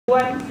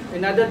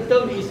Another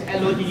term is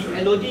LOD.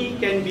 LOD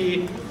can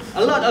be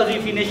a lot of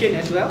definition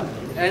as well,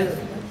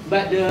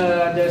 but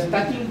the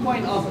starting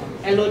point of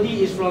LOD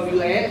is from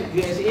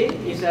USA.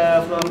 Is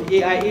from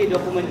AIA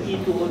document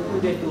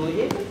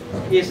E202-208.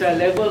 Is a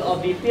level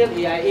of detail.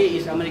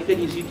 AIA is American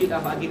Institute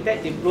of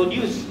Architects. They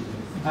produce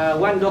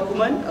one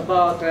document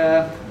about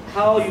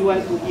how you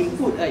want to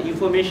input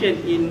information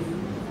in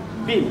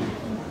BIM,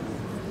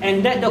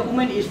 and that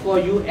document is for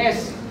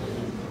US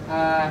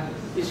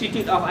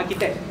Institute of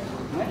Architects.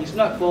 It's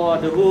not for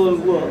the whole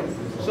world.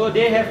 So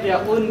they have their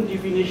own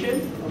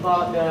definition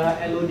about the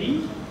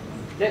LOD.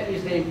 That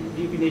is the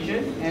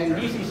definition, and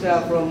this is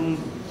from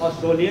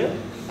Australia.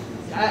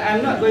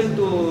 I'm not going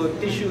to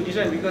teach you this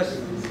one because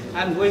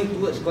I'm going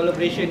towards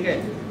collaboration. Kan?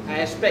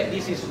 I expect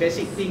this is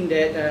basic thing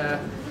that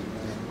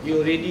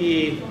you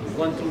already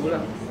gone through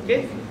lah.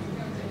 Okay.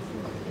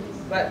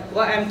 But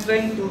what I'm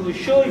trying to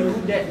show you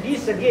that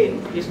this again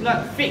is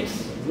not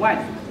fixed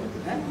one.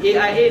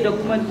 AIA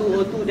document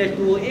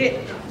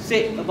 202-208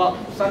 said about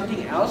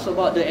something else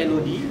about the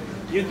LOD.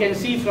 You can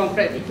see from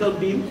practical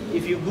BIM,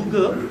 if you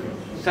Google,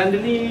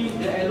 suddenly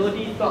the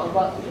LOD talk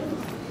about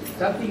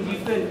something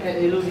different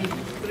at LOD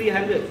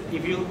 300.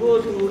 If you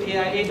go to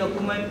AIA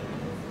document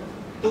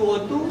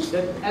 202,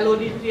 the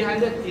LOD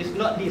 300 is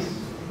not this.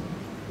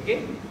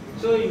 Okay?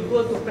 So you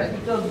go to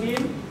practical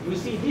BIM, you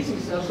see this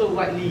is also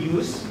widely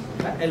used,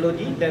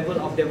 LOD,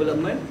 level of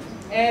development.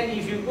 And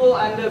if you go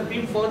under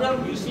BIM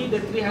forum, you see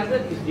the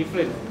 300 is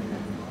different.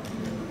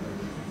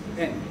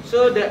 And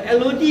so the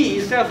LOD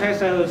itself has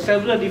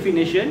several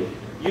definitions.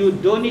 You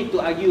don't need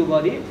to argue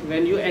about it.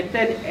 When you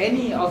attend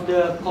any of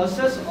the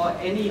courses or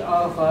any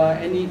of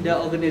the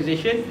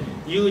organization,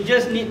 you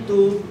just need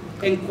to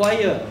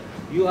inquire.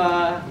 You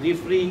are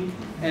referring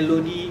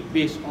LOD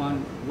based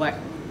on what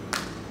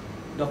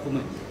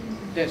document?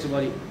 That's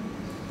about it.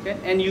 Okay?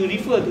 And you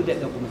refer to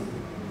that document.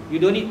 You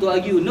don't need to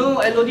argue.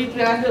 No, LOD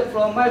 300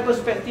 from my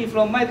perspective,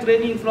 from my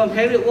training, from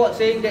Harriet Ward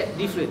saying that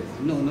different.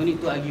 No need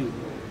to argue.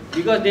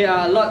 Because there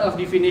are a lot of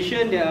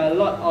definition, there are a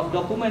lot of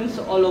documents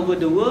all over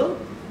the world,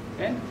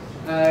 okay?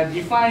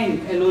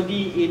 Define LOD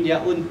in their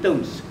own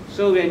terms.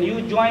 So when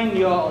you join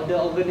the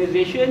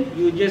organization,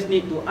 you just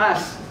need to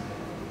ask,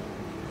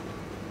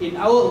 in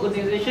our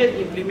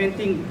organization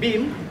implementing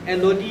BIM,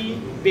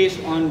 LOD based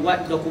on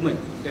what document?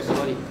 That's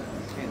about it.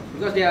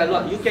 Because there are a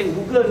lot. You can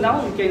Google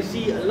now, you can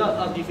see a lot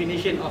of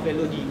definition of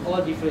LOD,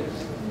 all different.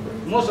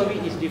 Most of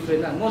it is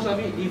different. Most of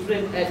it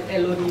different at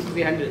LOD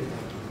 300.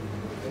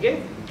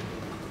 Okay?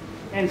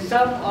 And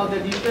some of the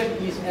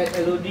different is at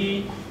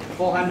LOD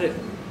 400.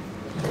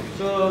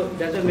 So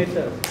doesn't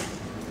matter.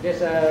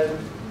 There's a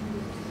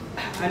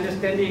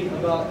understanding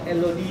about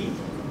LOD,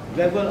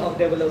 level of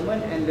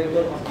development and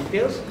level of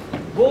details.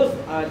 Both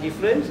are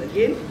different.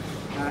 Again,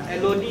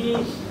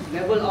 LOD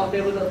level of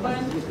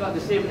development is not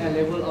the same as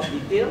level of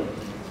detail.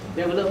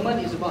 Development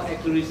is about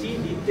accuracy,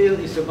 detail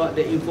is about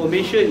the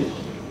information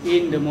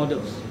in the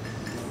models.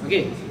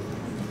 Okay.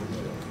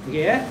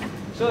 Okay.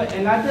 So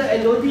another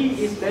LOD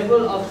is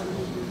level of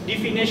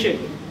definition.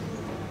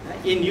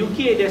 In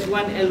UK, there's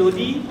one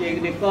LOD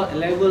they call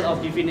level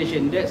of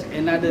definition. That's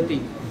another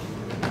thing.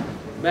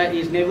 But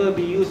it's never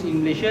been used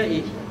in Malaysia.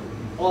 It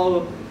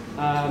all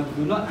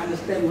do not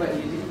understand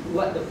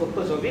what the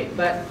purpose of it.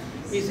 But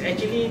it's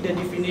actually the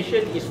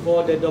definition is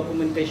for the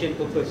documentation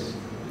purpose.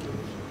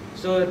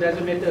 So it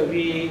doesn't matter,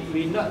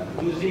 we're not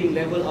using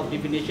level of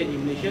definition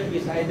in Malaysia.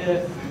 It's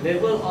either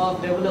level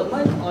of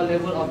development or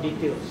level of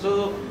detail.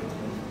 So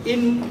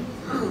in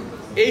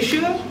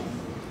Asia,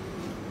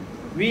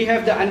 we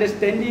have the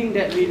understanding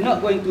that we're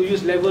not going to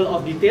use level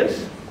of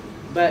details,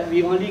 but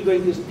we're only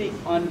going to stick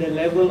on the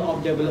level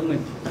of development.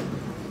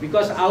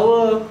 Because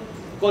our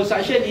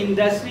construction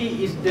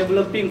industry is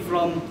developing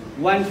from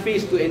one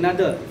phase to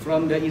another,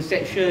 from the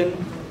inception,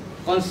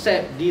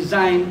 concept,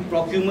 design,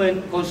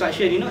 procurement,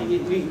 construction. You know,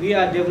 we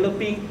are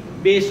developing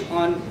based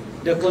on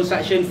the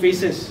construction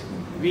phases.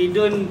 We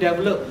don't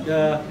develop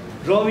the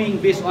drawing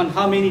based on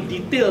how many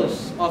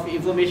details of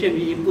information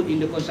we input in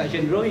the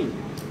construction drawing.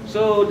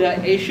 So the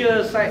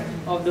Asia side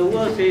of the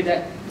world say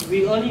that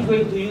we only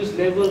going to use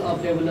level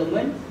of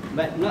development,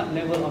 but not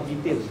level of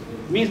details.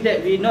 Means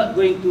that we're not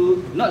going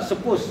to, not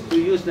supposed to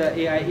use the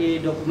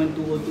AIA document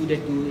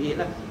 202-208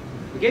 lah.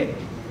 Okay?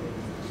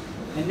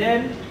 And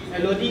then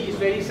LOD is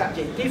very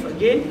subjective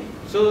again,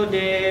 so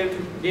there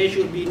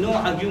should be no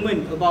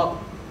argument about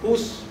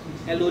whose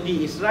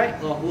LOD is right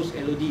or whose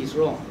LOD is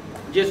wrong.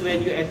 Just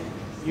when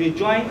you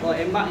join or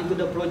embark into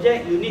the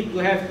project, you need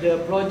to have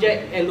the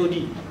project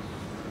LOD.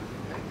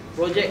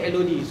 Project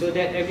LOD, so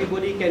that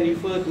everybody can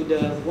refer to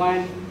the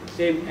one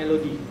same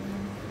LOD.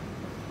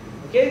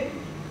 Okay?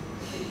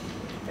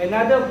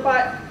 Another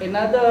part,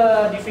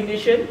 another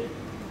definition,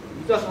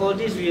 because all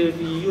this will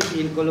be used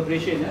in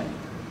collaboration,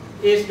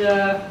 is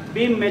the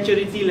BIM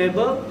maturity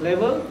level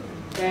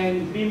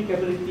and BIM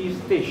capability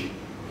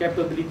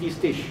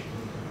stage.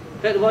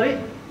 Heard about it?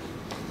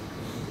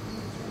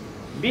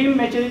 BIM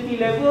maturity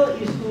level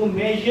is to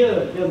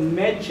measure the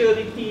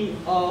maturity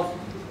of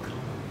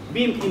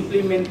BIM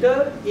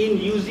implementer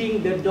in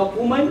using the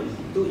document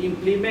to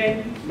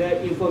implement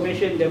the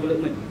information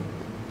development.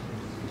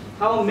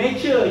 How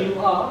mature you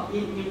are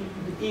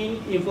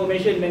in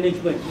information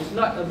management. It's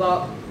not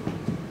about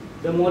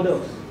the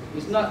models.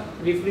 It's not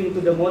referring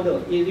to the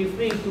model. It's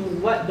referring to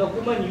what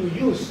document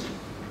you use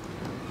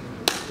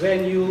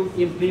when you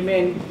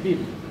implement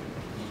BIM.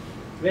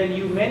 When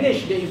you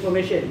manage the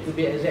information, to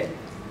be exact.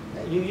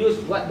 You use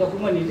what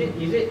document is it?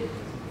 Is it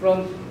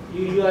from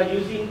you are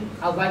using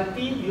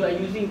Avanti, you are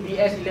using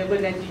BS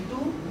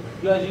 1192,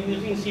 you are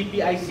using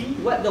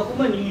CPIC? What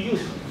document you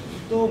use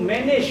to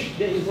manage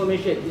the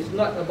information? It's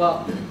not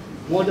about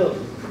model.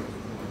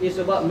 It's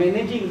about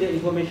managing the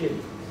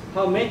information.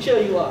 How mature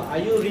you are.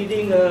 Are you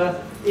reading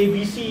a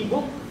ABC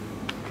book?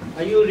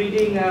 Are you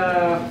reading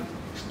a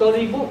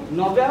storybook,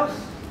 novels?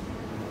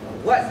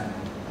 What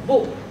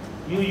book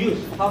you use?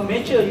 How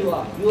mature you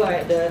are. You are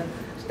at the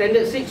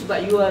standard 6,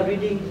 but you are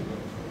reading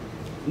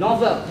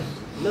novels.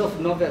 Love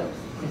novels.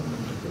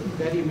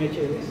 Very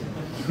mature.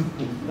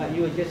 But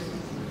you are just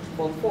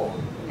form 4.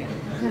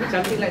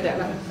 Something like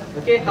that.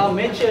 Okay, how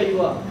mature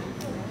you are.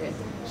 Okay.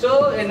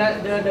 So, and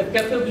the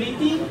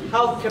capability,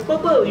 how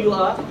capable you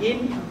are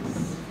in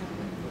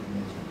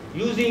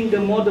using the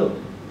model,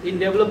 in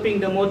developing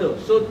the model.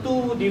 So,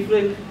 two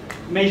different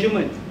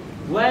measurements.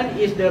 One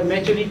is the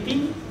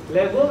maturity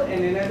level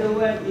and another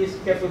one is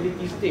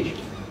capability stage.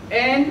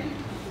 And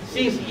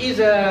since it's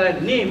a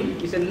name,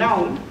 it's a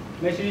noun,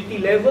 maturity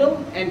level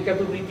and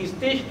capability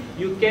stage,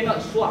 you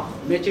cannot swap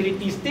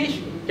maturity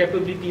stage,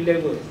 capability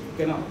level. You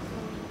cannot.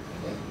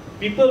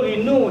 People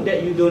will know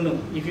that you don't know.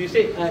 If you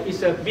say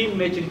it's a BIM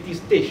maturity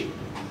stage,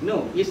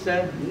 no, it's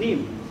a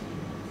name.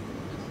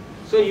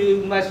 So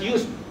you must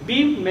use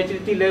BIM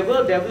maturity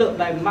level developed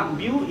by Mark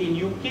Bew in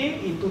UK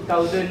in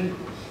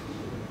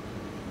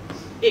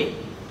 2008,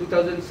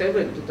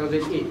 2007,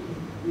 2008.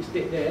 We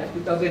stayed there,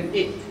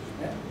 2008,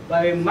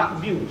 by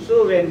Mark Bew.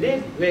 So when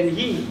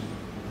he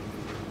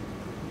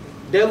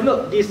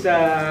developed this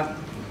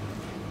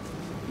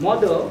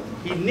model,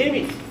 he named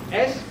it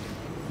as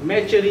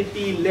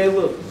maturity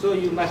level. So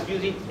you must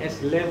use it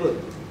as level.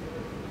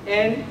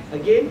 And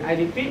again, I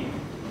repeat,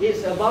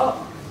 it's about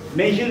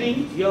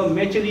measuring your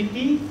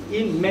maturity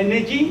in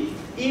managing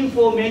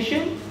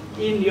information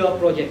in your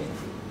project.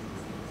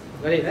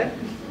 Got it, eh?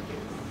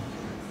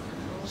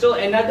 So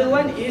another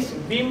one is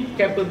BIM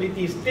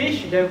capability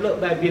stage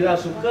developed by Bilal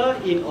Suka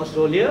in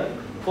Australia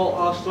for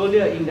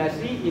Australia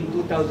industry in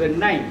 2009.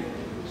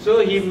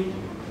 So he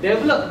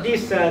developed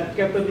this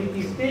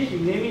capability stage, you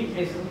name it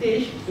as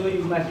stage, so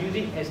you must use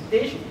it as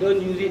stage,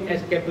 don't use it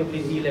as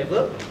capability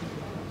level.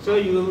 So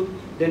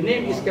the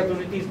name is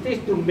capability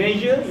stage to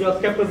measure your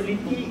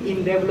capability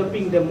in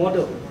developing the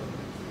model.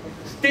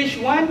 Stage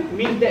 1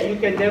 means that you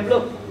can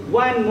develop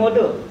one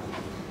model,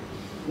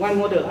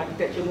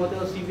 architecture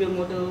model, civil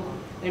model,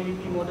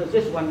 MVP model,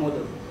 just one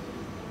model.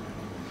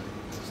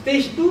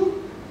 Stage 2,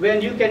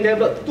 when you can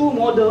develop two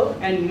models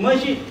and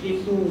merge it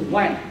into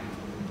one.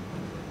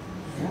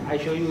 I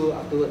show you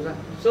afterwards.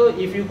 So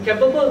if you're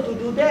capable to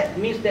do that,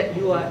 means that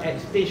you are at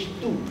stage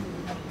 2.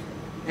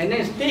 And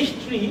then stage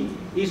 3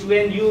 is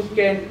when you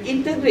can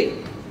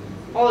integrate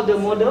all the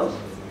models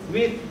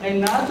with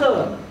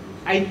another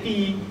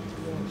IT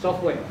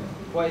software.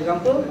 For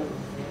example,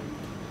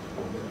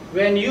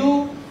 when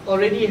you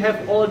already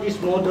have all this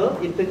model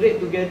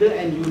integrate together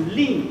and you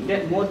link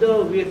that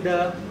model with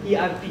the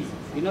ERP.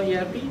 You know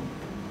ERP?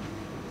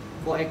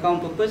 For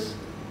account purpose,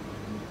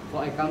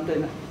 for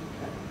accountant.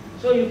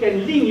 So you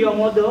can link your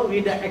model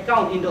with the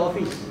account in the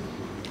office.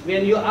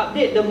 When you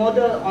update the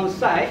model on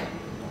site,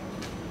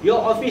 your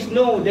office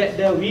know that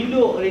the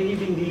window already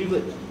been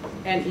delivered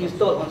and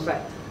installed on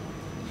site.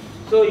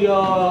 So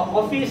your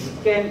office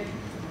can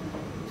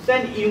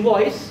send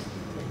invoice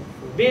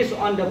based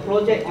on the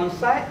project on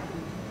site,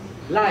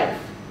 live,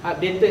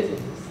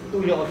 updated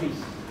to your office.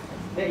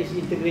 That is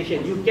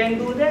integration. You can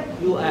do that,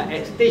 you are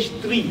at stage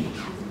 3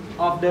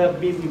 of the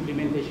BIM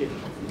implementation.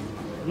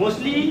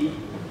 Mostly,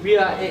 we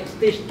are at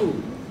stage 2.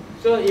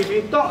 So if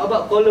you talk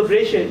about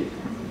collaboration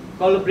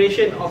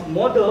of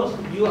models,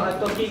 you are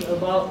talking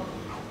about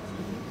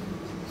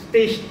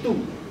stage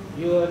 2.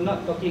 You are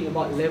not talking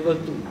about level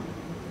 2.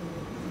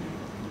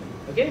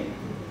 Okay?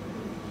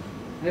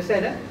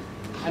 Understand?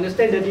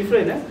 Understand the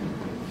difference?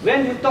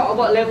 When you talk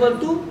about level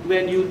 2,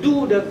 when you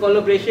do the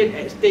collaboration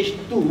at stage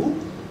 2,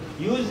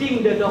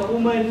 using the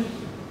document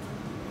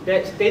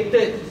that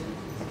stated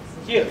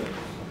here,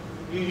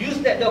 you use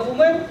that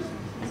document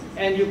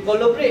and you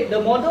collaborate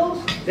the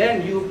models,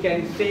 then you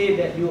can say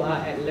that you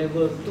are at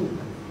level 2.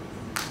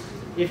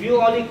 If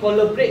you only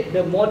collaborate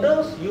the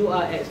models, you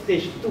are at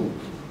stage 2.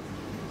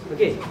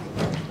 Okay,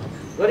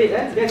 got it?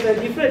 There's a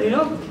difference, you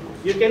know.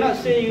 You cannot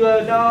say you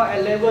are now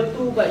at level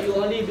 2, but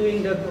you're only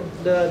doing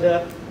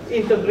the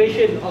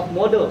integration of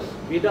models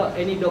without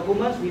any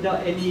documents,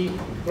 without any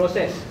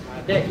process.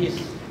 That is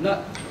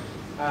not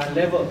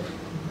level.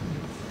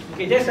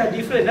 Okay, there's a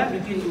difference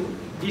between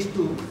these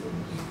two.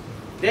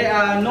 There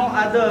are no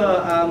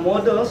other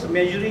models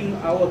measuring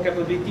our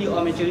capability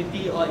or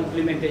maturity or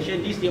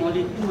implementation. These are the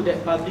only two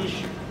that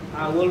publish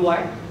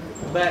worldwide.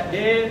 But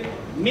there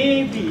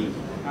may be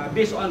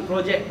based on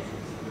project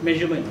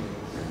measurement.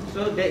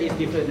 So that is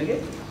different.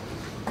 Okay.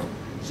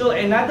 So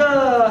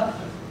another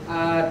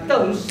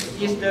terms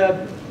is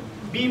the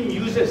BIM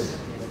users.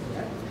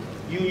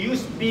 You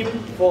use BIM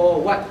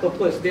for what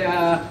purpose? There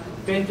are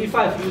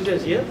 25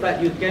 users here,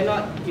 but you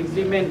cannot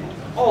implement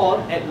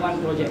all at one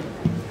project.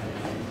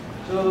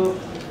 So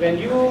when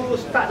you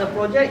start the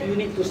project, you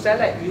need to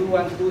select you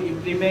want to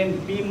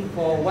implement BIM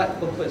for what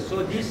purpose.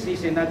 So this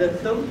is another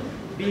term,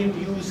 BIM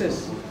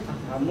users.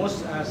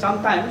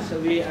 Sometimes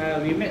we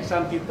met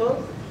some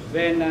people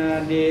when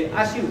they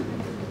ask you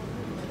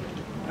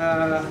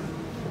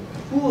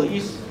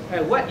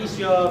what is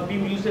your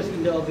BIM users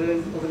in the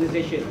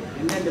organization,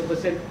 and then the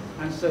person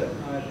answer,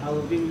 our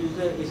BIM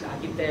user is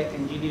architect,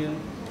 engineer.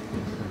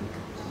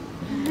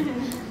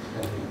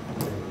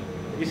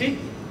 You see,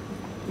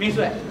 means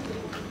what?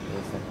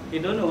 You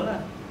don't know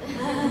lah.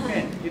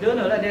 You don't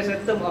know lah. There's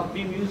a term of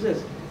BIM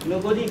users.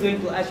 Nobody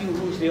going to ask you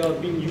who's your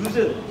BIM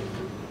user.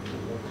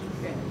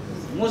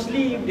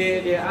 Mostly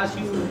they ask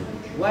you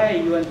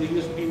why you want to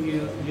use BIM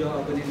in your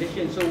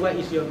organization. So what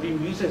is your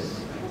BIM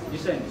users?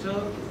 This one.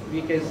 So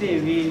we can say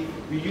we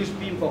use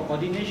BIM for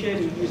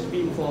coordination, we use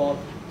BIM for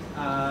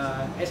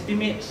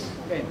estimates,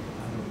 okay,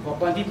 for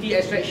quantity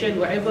extraction,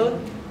 whatever.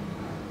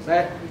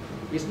 But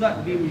it's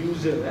not BIM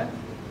user.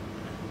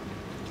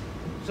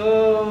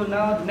 So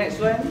now next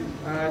one,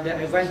 the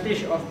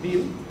advantage of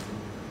BIM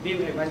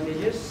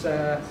advantages.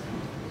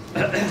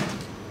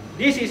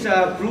 This is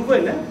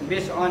proven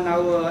based on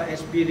our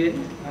experience.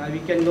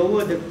 We can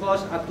lower the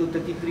cost up to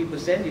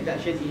 33%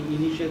 reduction in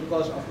initial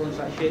cost of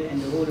construction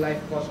and the whole life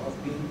cost of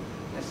BIM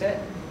asset,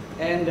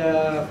 and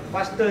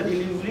faster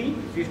delivery,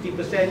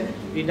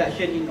 50%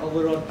 reduction in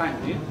overall time.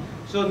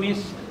 So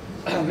means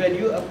when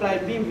you apply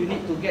BIM, you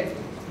need to get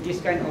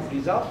this kind of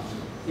results.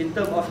 In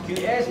terms of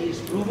QS, it's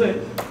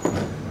proven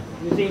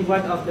using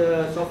one of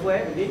the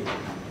software. Okay?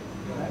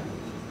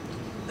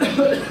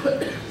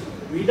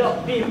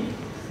 Without BIM,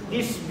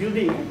 this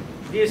building,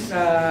 this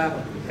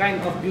kind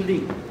of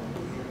building,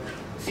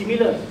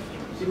 similar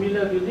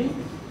building,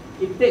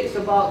 it takes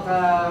about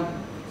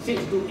 6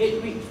 to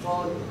 8 weeks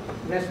for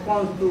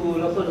response to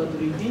local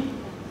authority.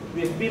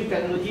 With BIM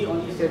technology,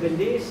 only 7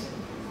 days.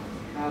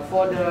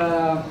 For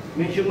the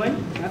measurement,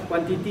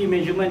 quantity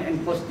measurement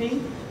and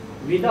costing,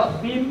 without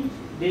BIM,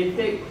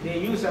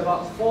 they use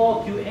about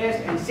 4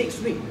 QS and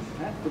 6 weeks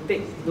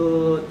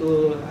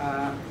to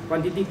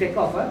quantity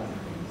takeoff.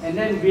 And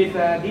then with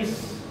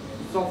this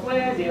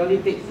software, they only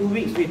take 2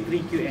 weeks with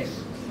 3 QS.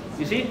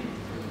 You see,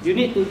 you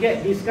need to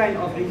get this kind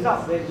of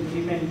result when you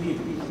implement BIM.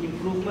 It's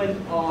improvement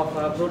of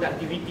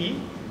productivity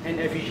and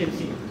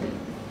efficiency.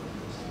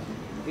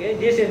 Okay,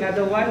 this is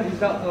another one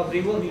result of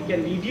rework. You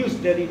can reduce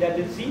the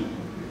redundancy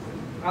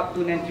up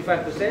to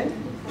 95%,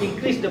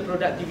 increase the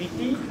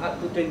productivity up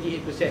to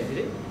 28%. Is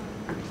it?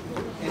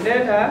 And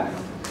then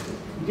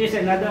this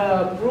is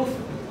another proof.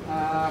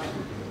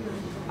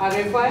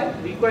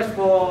 RFI, request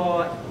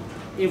for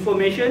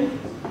information.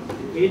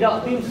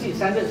 Without BIM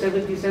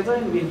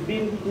 677, with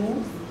BIM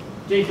 2,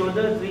 change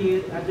order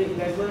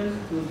 311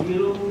 to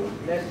 0,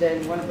 less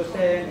than 1%,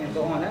 and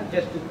so on.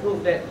 Just to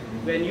prove that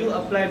when you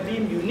apply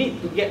BIM, you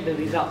need to get the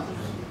result.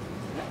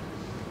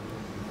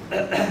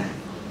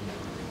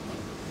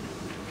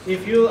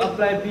 If you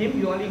apply BIM,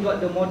 you only got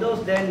the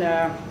models, then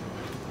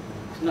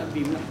it's not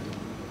BIM.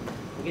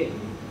 Okay.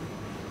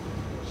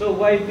 So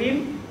why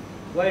BIM?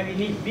 Why we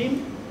need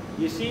BIM?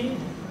 You see,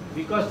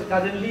 because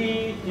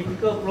currently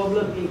typical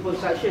problem in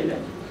construction,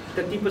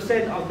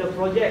 30% of the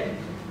project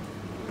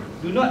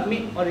do not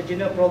meet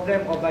original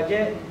program or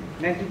budget.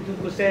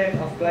 92%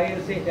 of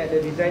clients say that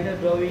the designer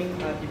drawing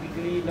are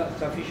typically not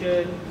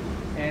sufficient,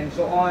 and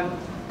so on.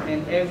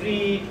 And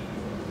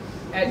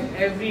at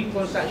every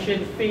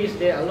construction phase,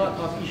 there are a lot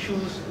of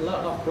issues, a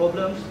lot of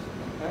problems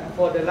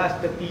for the last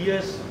 30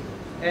 years,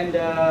 and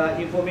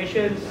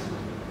information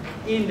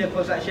in the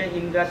construction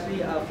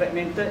industry are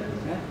fragmented.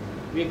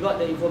 We got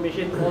the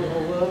information all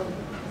over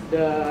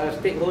the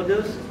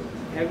stakeholders.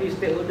 Every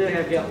stakeholder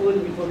have their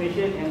own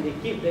information, and they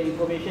keep the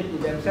information to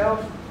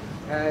themselves,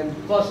 and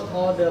cause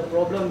all the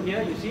problem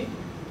here. You see,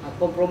 a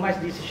compromise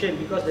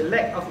decision, because the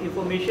lack of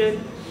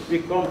information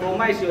will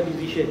compromise your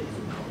decision.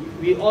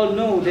 We all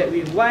know that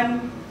with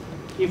one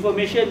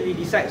information we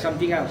decide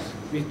something else.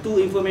 With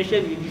 2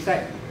 information we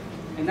decide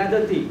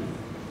another thing.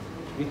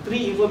 With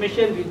 3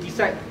 information we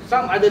decide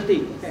some other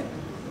thing. Okay.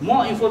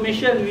 More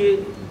information,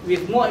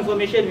 with more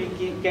information we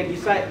can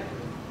decide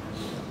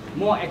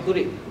more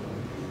accurate.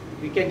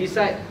 We can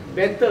decide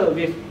better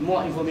with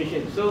more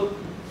information. So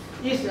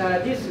these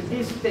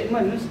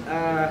statements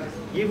are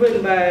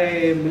given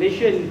by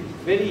Malaysian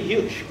very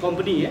huge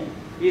company.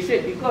 He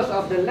said because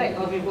of the lack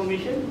of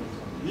information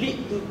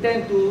lead to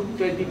 10 to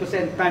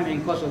 20% time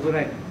and cost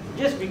overrun.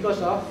 Just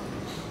because of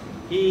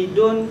he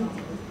don't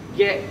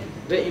get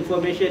the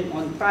information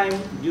on time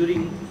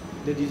during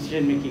the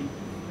decision making.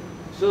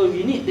 So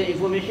we need the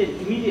information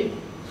immediate.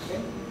 Okay?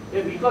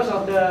 And because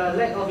of the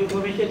lack of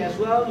information as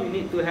well, you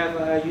need to have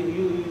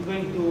you're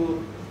going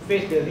to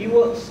face the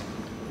reworks.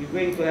 You're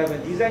going to have a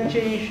design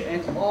change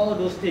and all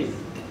those things.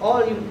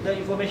 all the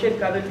information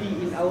currently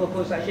in our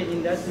construction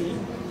industry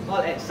all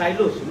at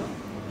silos, you know.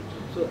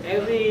 So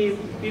every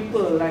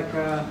people like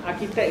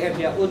architect have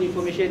their own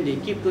information, they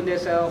keep to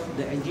themselves.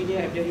 The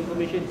engineer have their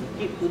information,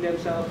 they keep to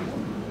themselves.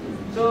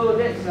 So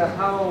that's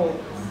how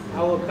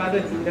our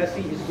current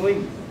industry is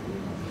going.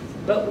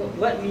 But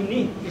what we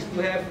need is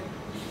to have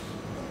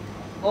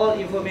all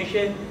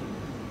information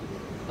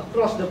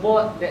across the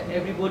board, that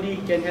everybody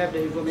can have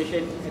the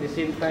information at the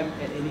same time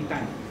at any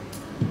time.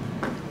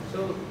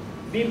 So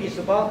BIM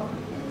is about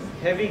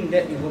having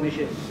that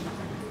information.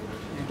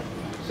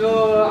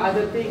 So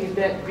other thing is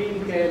that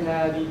BIM can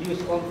reduce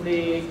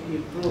conflict,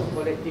 improve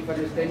collective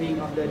understanding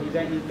of the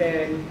design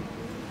intent,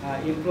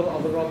 improve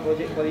overall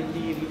project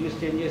quality, reduce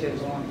changes and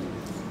so on.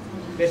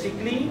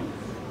 Basically,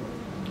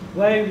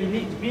 why we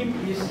need BIM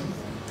is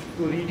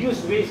to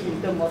reduce waste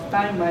in terms of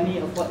time, money,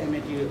 effort and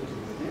material,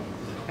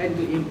 and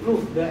to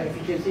improve the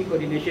efficiency,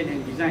 coordination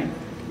and design.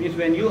 Means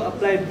when you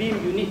apply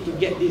BIM, you need to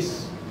get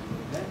this.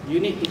 You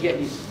need to get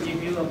this.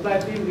 If you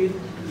apply BIM with,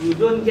 you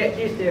don't get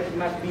this, there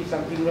must be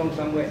something wrong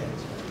somewhere.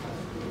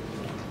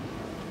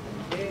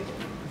 Okay.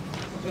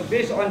 So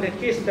based on the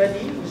case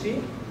study, you see,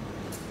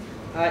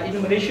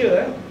 in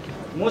Malaysia,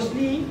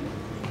 mostly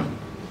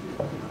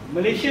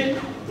Malaysian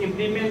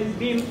implement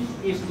BIM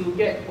is to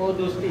get all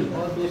those things,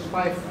 all those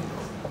 5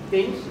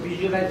 things: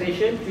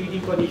 visualization,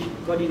 3D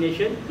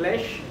coordination,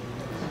 clash,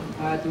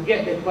 to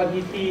get the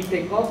quantity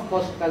takeoff,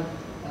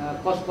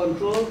 cost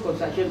control,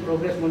 construction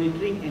progress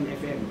monitoring, and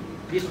FM.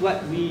 This is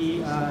what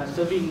we are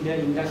serving the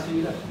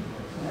industry.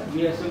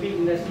 We are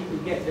serving industry to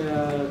get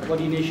the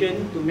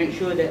coordination, to make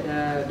sure that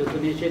the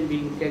coordination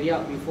being carried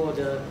out before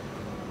the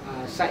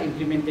site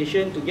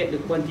implementation, to get the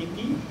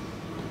quantity.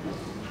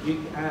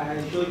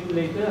 I'll show you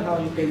later how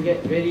you can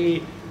get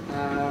very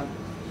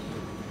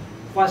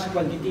fast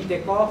quantity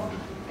takeoff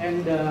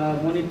and the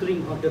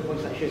monitoring of the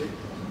construction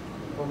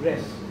progress.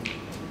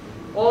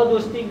 All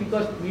those things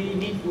because we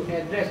need to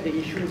address the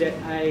issue that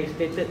I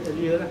stated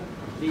earlier,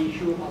 the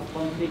issue of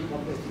conflict,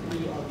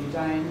 complexity of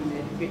design,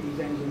 inadequate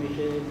design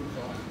information, and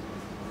so on.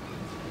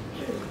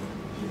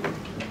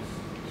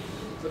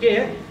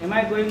 Okay, am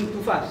I going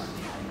too fast?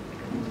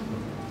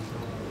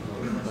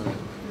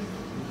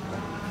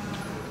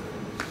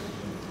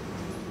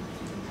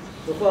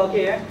 So far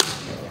okay,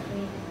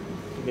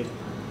 Okay.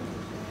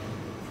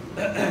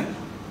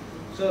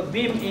 So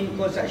BIM in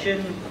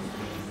construction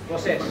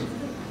process.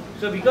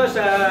 So because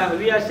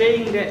we are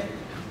saying that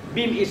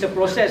BIM is a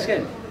process,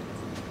 kan?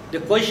 The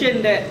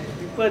question that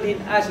people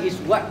did ask is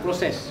what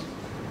process?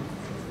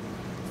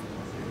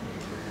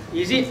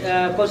 Is it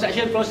a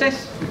construction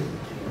process?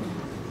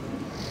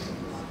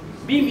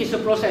 BIM is a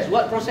process.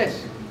 What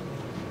process?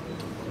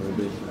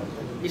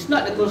 It's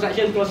not a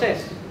construction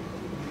process.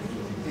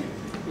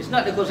 It's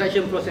not a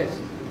construction process.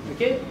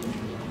 Okay?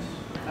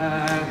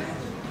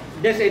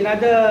 There's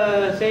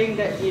another saying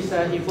that is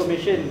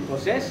information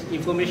process,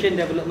 information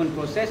development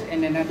process,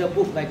 and another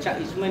book by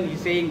Chuck Eastman is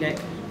saying that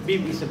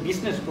BIM is a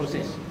business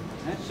process.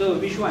 So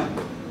which one?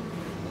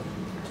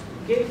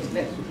 Okay,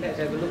 let's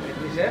have a look at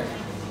this.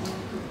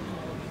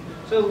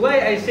 So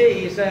why I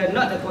say it's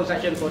not a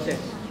construction process?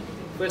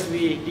 First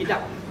we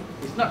deduct.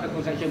 It's not a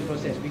construction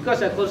process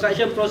because a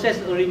construction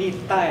process already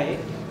tied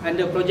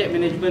under project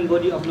management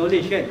body of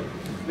knowledge, kan?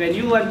 When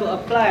you want to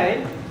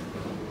apply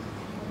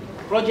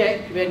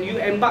project, when you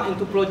embark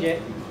into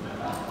project,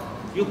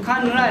 you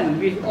can't run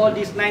with all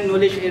these 9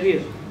 knowledge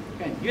areas.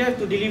 You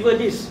have to deliver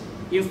this.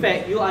 In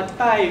fact, you are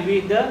tied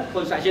with the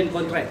construction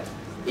contract.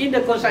 In the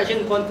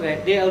construction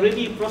contract, they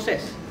already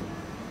processed.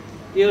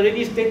 They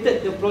already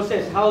stated the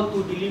process, how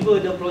to deliver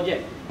the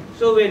project.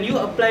 So when you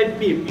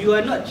apply BIM, you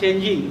are not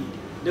changing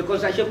the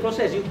construction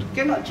process. You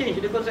cannot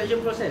change the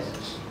construction process.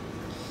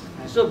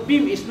 So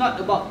BIM is not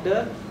about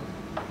the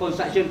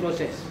construction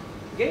process.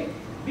 Okay?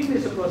 BIM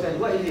is a process.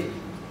 What is it?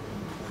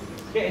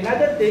 Okay,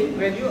 another thing,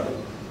 when you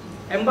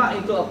embark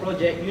into a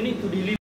project, you need to deliver